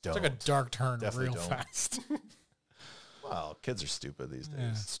 don't. Took a dark turn Definitely real don't. fast. Wow, kids are stupid these Yeah,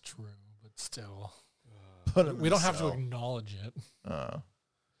 days. it's true, but still, Put 'em we in don't the have to cell. acknowledge it. I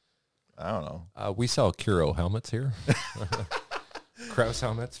don't know. We sell Kuro helmets here. Kraus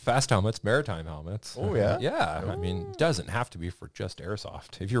helmets, fast helmets, maritime helmets. Oh, yeah? Yeah. I mean, it doesn't have to be for just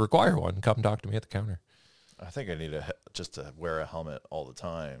airsoft. If you require one, come talk to me at the counter. I think I need just to wear a helmet all the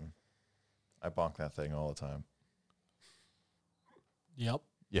time. I bonk that thing all the time. Yep,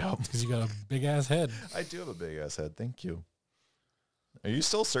 Yep. because you got a big ass head. I do have a big ass head. Thank you. Are you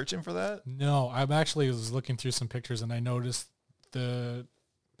still searching for that? No, I'm actually was looking through some pictures and I noticed the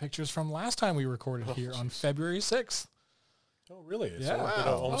pictures from last time we recorded here on February 6th. Oh, really? It's Yeah. only been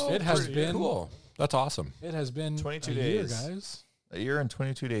Wow. almost It has pretty- been Cool. That's awesome. It has been 22 a year, days. guys. A year and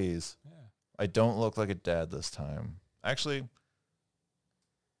 22 days. Yeah. I don't look like a dad this time. Actually,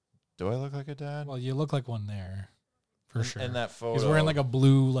 do I look like a dad? Well, you look like one there, for sure. In that photo, He's wearing like a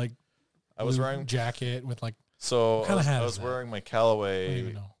blue I was blue wearing jacket with like so kinda hat I is was that? wearing my I don't even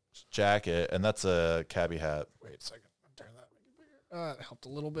Callaway know. jacket, and that's a cabbie hat. Wait a second. Turn that. It helped a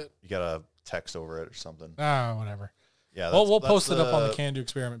little bit. You got a text over it or something. Whatever. Yeah, Well, we'll that's post it up on the Can Do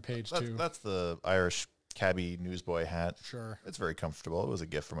Experiment page That's, too. that's the Irish cabbie newsboy hat. Sure. It's very comfortable. It was a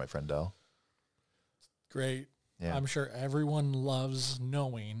gift from my friend Dell. Great. Yeah. I'm sure everyone loves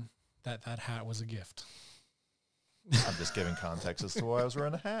knowing that that hat was a gift. I'm just giving context as to why I was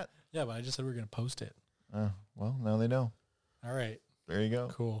wearing a hat. Yeah, but I just said we were going to post it. Well, now they know. All right. There you go.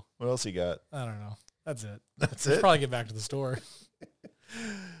 Cool. What else you got? I don't know. That's it. That's Let's it. probably get back to the store.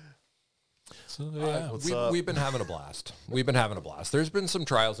 So, yeah. What's up? We've been having a blast. We've been having a blast. There's been some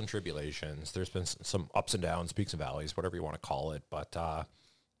trials and tribulations. There's been some ups and downs, peaks and valleys, whatever you want to call it. But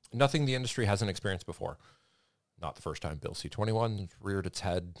nothing the industry hasn't experienced before. Not the first time Bill C-21 reared its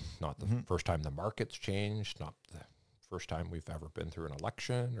head. Not the first time the market's changed. Not the first time we've ever been through an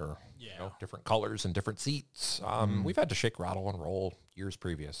election or different colors and different seats. We've had to shake, rattle, and roll years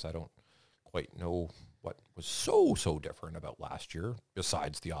previous. I don't quite know what was so different about last year,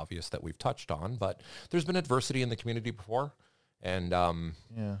 besides the obvious that we've touched on. But there's been adversity in the community before, and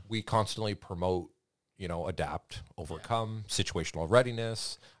we constantly promote, adapt, overcome, situational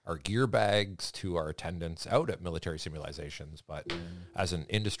readiness, our gear bags to our attendants out at military simulations. But as an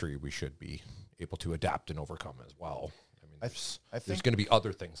industry, we should be able to adapt and overcome as well. I mean, there's going to be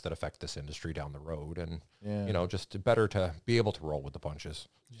other things that affect this industry down the road, and just better to be able to roll with the punches.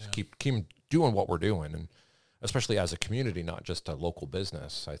 Just keep doing what we're doing, and especially as a community, not just a local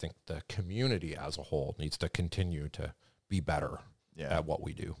business. I think the community as a whole needs to continue to be better at what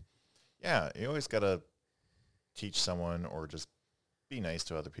we do. Yeah, you always got to teach someone or just be nice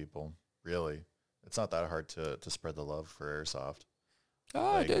to other people, really. It's not that hard to spread the love for airsoft.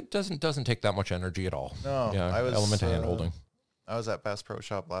 It doesn't take that much energy at all. No, Yeah, I was, element of hand-holding. I was at Bass Pro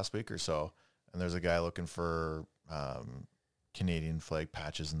Shop last week or so, and there's a guy looking for Canadian flag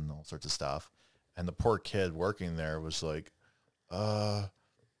patches and all sorts of stuff. And the poor kid working there was like,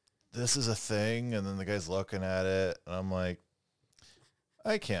 this is a thing. And then the guy's looking at it, and I'm like,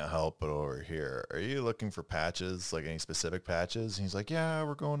 I can't help but over here. Are you looking for patches, like any specific patches? And he's like, yeah,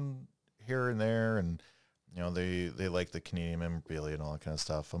 we're going here and there. And, they like the Canadian memorabilia and all that kind of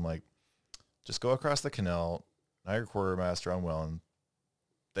stuff. I'm like, just go across the canal, Niagara Quartermaster on Welland.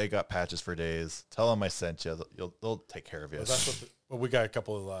 They got patches for days. Tell them I sent you. They'll take care of you. Well, that's what we got a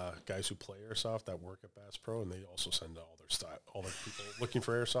couple of guys who play airsoft that work at Bass Pro, and they also send all their stuff, all their people looking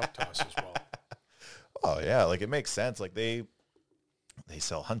for airsoft to us as well. Oh yeah, like it makes sense. Like they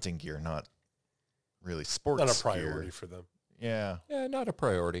sell hunting gear, not really sports. Not a priority gear. for them. Yeah. Yeah, not a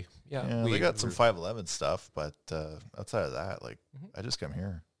priority. Yeah, they got some 511 stuff, but outside of that, like I just come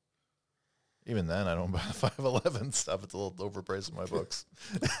here. Even then, I don't buy the 511 stuff. It's a little overpriced in my books.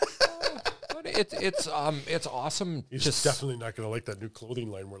 But it's awesome. He's just definitely not going to like that new clothing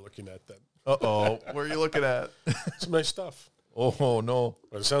line we're looking at. Then Uh-oh. What are you looking at? some nice stuff. Oh, no.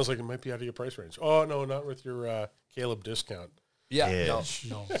 But it sounds like it might be out of your price range. Oh no, not with your Caleb discount. Yeah,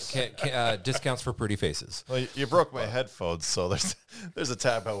 No. discounts for pretty faces. Well, you broke my headphones, so there's a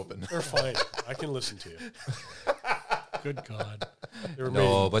tab open. They're fine. I can listen to you. Good God. They were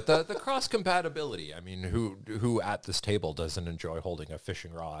No, made- but the cross compatibility. I mean, who at this table doesn't enjoy holding a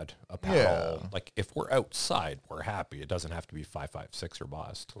fishing rod, a paddle? Yeah. Like if we're outside, we're happy. It doesn't have to be 5.56 or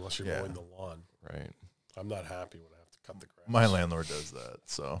bust, unless you're Yeah. mowing the lawn. right? I'm not happy when I have to cut the grass. My landlord does that,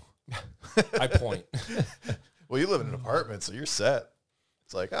 so. I point. Well, you live in an apartment, so you're set.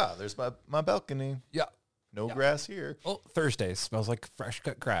 It's like, there's my balcony. Yeah. No grass here. Oh, Thursday smells like fresh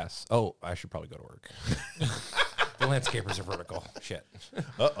cut grass. Oh, I should probably go to work. The landscapers are vertical. Shit.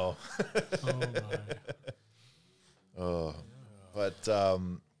 Uh-oh. Oh, my. But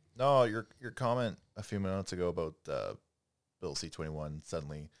No, your comment a few minutes ago about Bill C-21,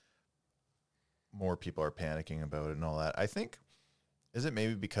 suddenly more people are panicking about it and all that. I think, is it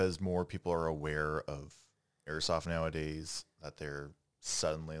maybe because more people are aware of airsoft nowadays that they're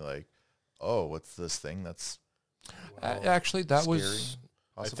suddenly like, oh, what's this thing that's Actually, that scary, was...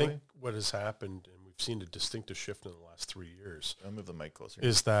 possibly? I think what has happened, and we've seen a distinctive shift in the last 3 years, I'll move the mic closer.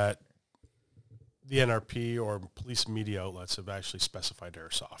 is that the NRP or police media outlets have actually specified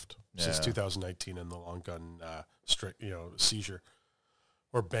airsoft since Yeah. 2019 in the long gun seizure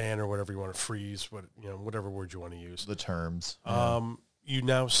or ban or whatever you want to freeze, whatever word you want to use. the terms. You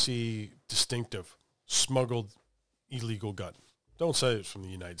now see distinctive smuggled illegal gun. Don't say it's from the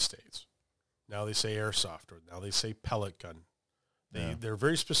United States. Now they say airsoft, or now they say pellet gun. They're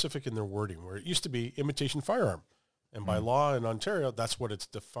very specific in their wording, where it used to be imitation firearm. And by law in Ontario, that's what it's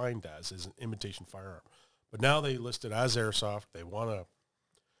defined as, is an imitation firearm. But now they list it as airsoft. They want to,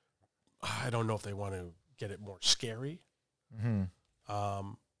 I don't know if they want to get it more scary.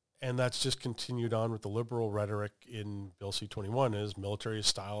 And that's just continued on with the liberal rhetoric in Bill C-21 is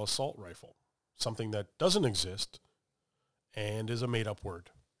military-style assault rifle, something that doesn't exist and is a made-up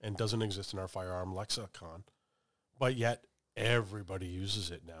word and doesn't exist in our firearm lexicon. But yet everybody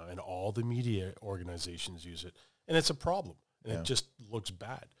uses it now, and all the media organizations use it. And it's a problem, and it just looks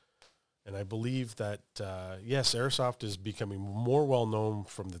bad. And I believe that, yes, airsoft is becoming more well-known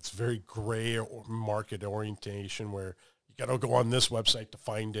from its very gray market orientation where you got to go on this website to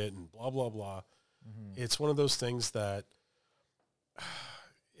find it and blah, blah, blah. It's one of those things that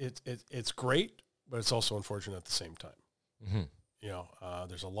it's great, but it's also unfortunate at the same time.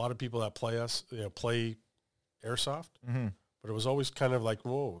 There's a lot of people that play airsoft, but it was always kind of like,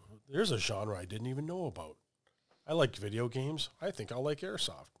 whoa, there's a genre I didn't even know about. I like video games. I think I'll like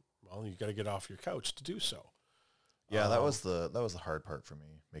airsoft. Well, you got to get off your couch to do so. Yeah, that was the hard part for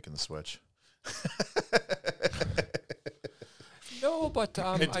me, making the switch. No, but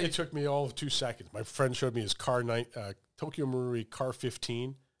it took me all of 2 seconds. My friend showed me his Tokyo Marui Car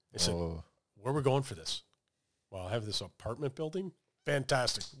 15. I said, where are we going for this? Well, I have this apartment building.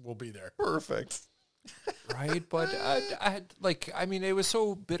 Fantastic. We'll be there. Perfect. Right, but it was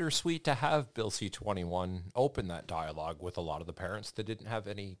so bittersweet to have Bill C-21 open that dialogue with a lot of the parents that didn't have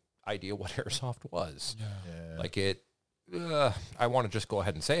any idea what airsoft was. I want to just go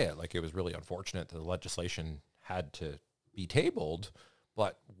ahead and say it. Like, it was really unfortunate that the legislation had to be tabled,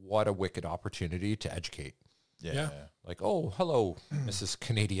 but what a wicked opportunity to educate. Yeah. Like, oh, hello, Mrs.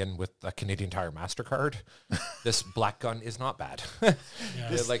 Canadian with a Canadian Tire MasterCard. This black gun is not bad.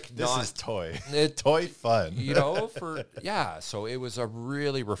 This is toy. It, toy fun. So it was a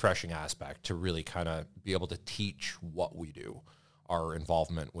really refreshing aspect to really kind of be able to teach what we do. Our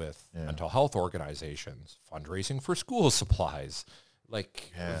involvement with mental health organizations, fundraising for school supplies,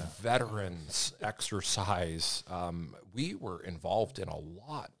 veterans, exercise. We were involved in a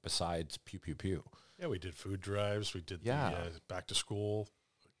lot besides pew, pew, pew. Yeah, we did food drives. We did the back to school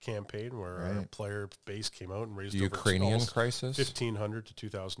campaign where our player base came out and raised the Ukrainian crisis, $1,500 to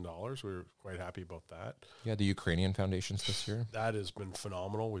 $2,000. We were quite happy about that. Yeah, the Ukrainian foundations this year. That has been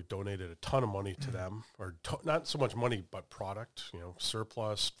phenomenal. We've donated a ton of money to them, or not so much money, but product.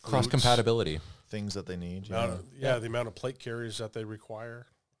 Surplus, cross compatibility, things that they need. The amount of plate carriers that they require.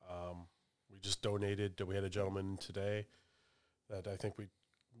 We just donated. We had a gentleman today that I think we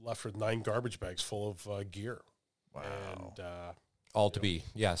left with 9 garbage bags full of gear. Wow. And all to be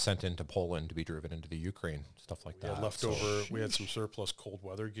sent into Poland to be driven into the Ukraine, stuff like that. Leftover. We had some surplus cold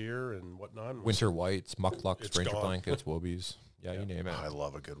weather gear and whatnot. Winter whites, mucklucks, ranger blankets, woobies. Yeah, you name it. I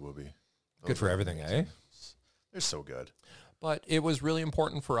love a good woobie. Good for everything, eh? They're so good. But it was really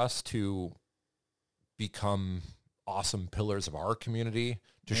important for us to become awesome pillars of our community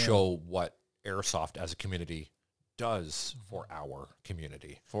to show what airsoft as a community does for our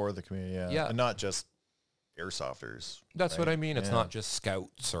community. For the community, yeah. And not just airsofters. That's what I mean. It's not just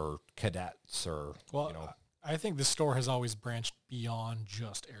scouts or cadets or, I think the store has always branched beyond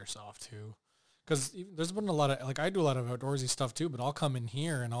just airsoft too. Because there's been a lot of, I do a lot of outdoorsy stuff too, but I'll come in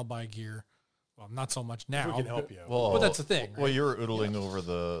here and I'll buy gear. Well, not so much now. We can help you. Well, that's the thing. Well, you were oodling over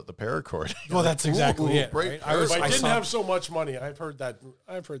the paracord. Well, that's exactly it. Right? I didn't have so much money. I've heard that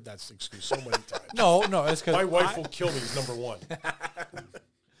excuse so many times. No, it's because my wife will kill me is number one.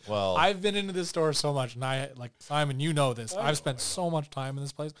 Well, I've been into this store so much, and Simon, you know this. I've spent so much time in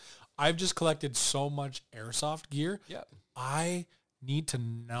this place. I've just collected so much airsoft gear. Yep. I need to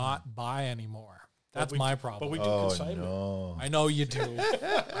not buy anymore. That's my problem. But we do consignment. No. I know you do.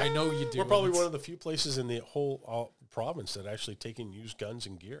 I know you do. We're probably one of the few places in the whole province that actually take in used guns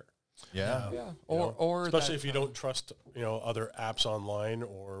and gear. Yeah. Or especially that, if you don't trust, other apps online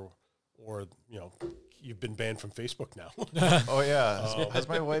or, you've been banned from Facebook now. Oh yeah. Has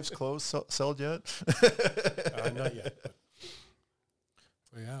my wife's clothes sold yet? Not yet.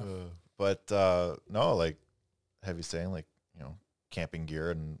 But yeah. But no, like heavy saying, like, camping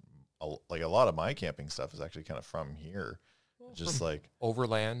gear and like a lot of my camping stuff is actually kind of from here. Just like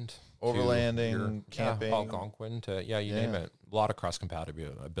overlanding, camping, Algonquin to you name it. A lot of cross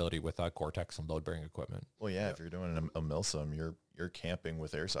compatibility with Gore-Tex and load bearing equipment. Well, yeah, if you're doing a milsim, you're camping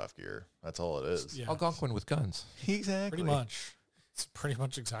with airsoft gear. That's all it is. Yeah. Algonquin with guns. Exactly. Pretty much. It's pretty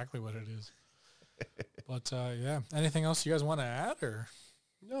much exactly what it is. But anything else you guys want to add, or?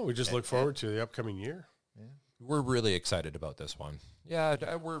 No, we just look forward to the upcoming year. Yeah. We're really excited about this one. Yeah,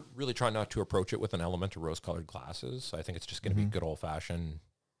 we're really trying not to approach it with an element of rose-colored glasses. I think it's just going to be good old-fashioned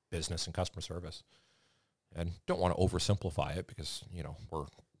business and customer service. And don't want to oversimplify it because, we're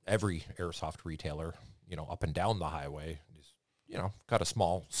every airsoft retailer, up and down the highway is, got a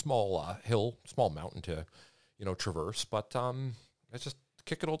small hill, small mountain to, traverse. But let's just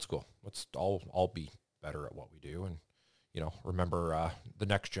kick it old school. Let's all be better at what we do and, remember the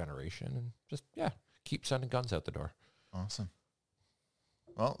next generation and just, keep sending guns out the door. Awesome.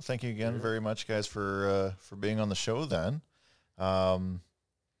 Well, thank you again very much, guys, for being on the show then.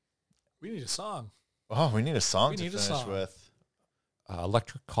 We need a song. Oh, we need a song to finish song. with.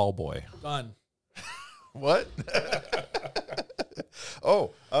 Electric Callboy. Done. What?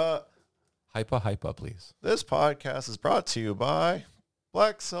 Hypa, please. This podcast is brought to you by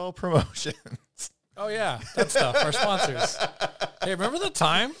Black Cell Promotions. Oh, yeah. That stuff. Our sponsors. Hey, remember the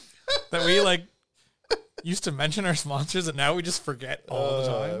time that we, used to mention our sponsors and now we just forget all the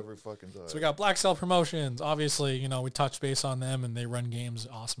time? Every fucking time. So we got Black Cell Promotions. Obviously, we touch base on them and they run games.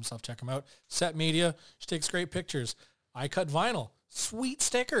 Awesome stuff. Check them out. Set Media. She takes great pictures. I Cut Vinyl. Sweet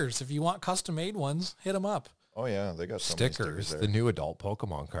stickers. If you want custom made ones, hit them up. Oh, yeah. They got so many Stickers, there. the new adult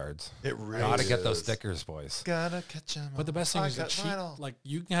Pokemon cards. It really Gotta get those is. stickers, boys. Gotta catch 'em. But the best thing I is that Cut she, Vinyl.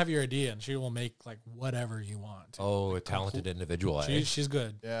 you can have your idea and she will make whatever you want. Oh, a talented individual, eh? She's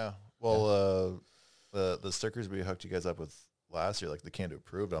good. Yeah. Well, the stickers we hooked you guys up with last year, like the Can Do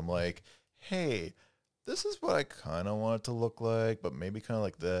Approved, I'm like, hey, this is what I kind of want it to look like, but maybe kind of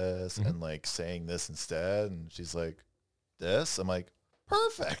like this and saying this instead. And she's like, this? I'm like,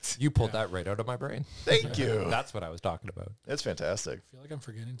 perfect. You pulled that right out of my brain. Thank you. That's what I was talking about. It's fantastic. I feel like I'm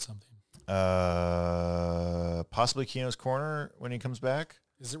forgetting something. Possibly Keno's Corner when he comes back.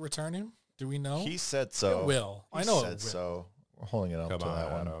 Is it returning? Do we know? He said so. It will. He I know said it will. so. We're holding it up Come to on,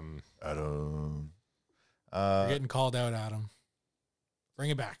 that one. Adam. You're getting called out, Adam. Bring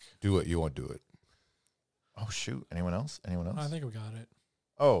it back. Do it. You won't do it. Oh, shoot. Anyone else? I think we got it.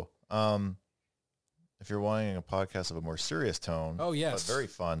 Oh, if you're wanting a podcast of a more serious tone, Oh, yes. but very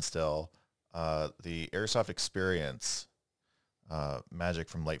fun still, the Airsoft Experience, Magic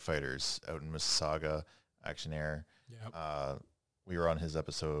from Light Fighters out in Mississauga, Action Air. Yep. We were on his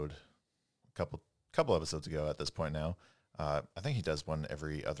episode a couple episodes ago at this point now. I think he does one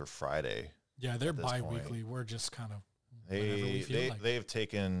every other Friday. Yeah, they're at this bi-weekly. point. We're just kind of whenever we feel like. They've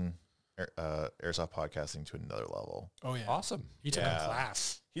taken airsoft podcasting to another level. Oh, yeah. Awesome. He took a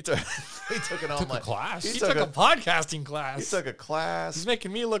class. He took an online class? He took a podcasting class. He took a class. He's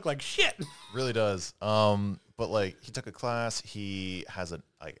making me look like shit. Really does. But he took a class. He has an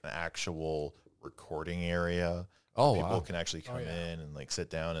actual recording area. Oh, People wow. can actually come in and sit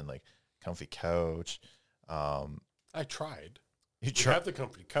down and comfy couch. I tried. You We try. have the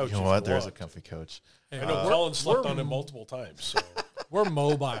company couch. You know if what? There's a want. comfy couch. Hey, I know Colin slept on it multiple times. So We're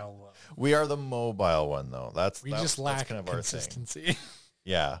mobile. We are the mobile one though. That's We just lack that's kind of our thing. consistency.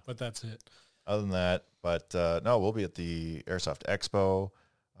 Yeah. But that's it. Other than that, but no, we'll be at the Airsoft Expo.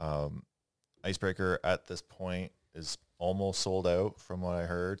 Icebreaker at this point is almost sold out from what I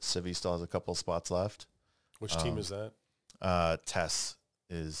heard. Civi still has a couple spots left. which team is that? Tess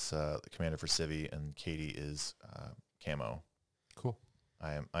is the commander for Civi, and Katie is Camo. Cool.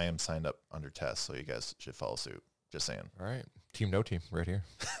 I am signed up under Tess, so you guys should follow suit. Just saying. All right. Team, no team, right here.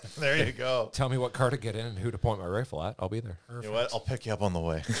 There you go. Tell me what car to get in and who to point my rifle at. I'll be there. You know what? I'll pick you up on the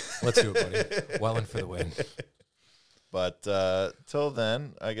way. Let's do it, buddy. Well in for the win. But till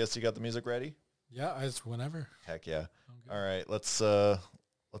then, I guess you got the music ready? Yeah, it's whenever. Heck yeah. All right, let's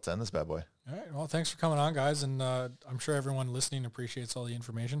end this bad boy. All right. Well, thanks for coming on, guys. And I'm sure everyone listening appreciates all the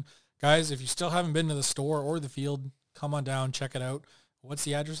information. Guys, if you still haven't been to the store or the field, come on down, check it out. What's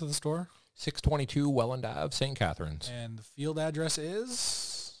the address of the store? 622 Welland Ave, St. Catharines. And the field address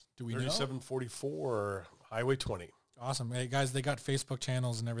is, do we know? 3744 Highway 20. Awesome. Hey, guys, they got Facebook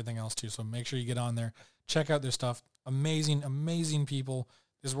channels and everything else too, so make sure you get on there. Check out their stuff. Amazing, amazing people.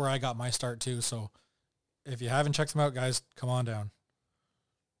 is where I got my start too. So if you haven't checked them out, guys, come on down.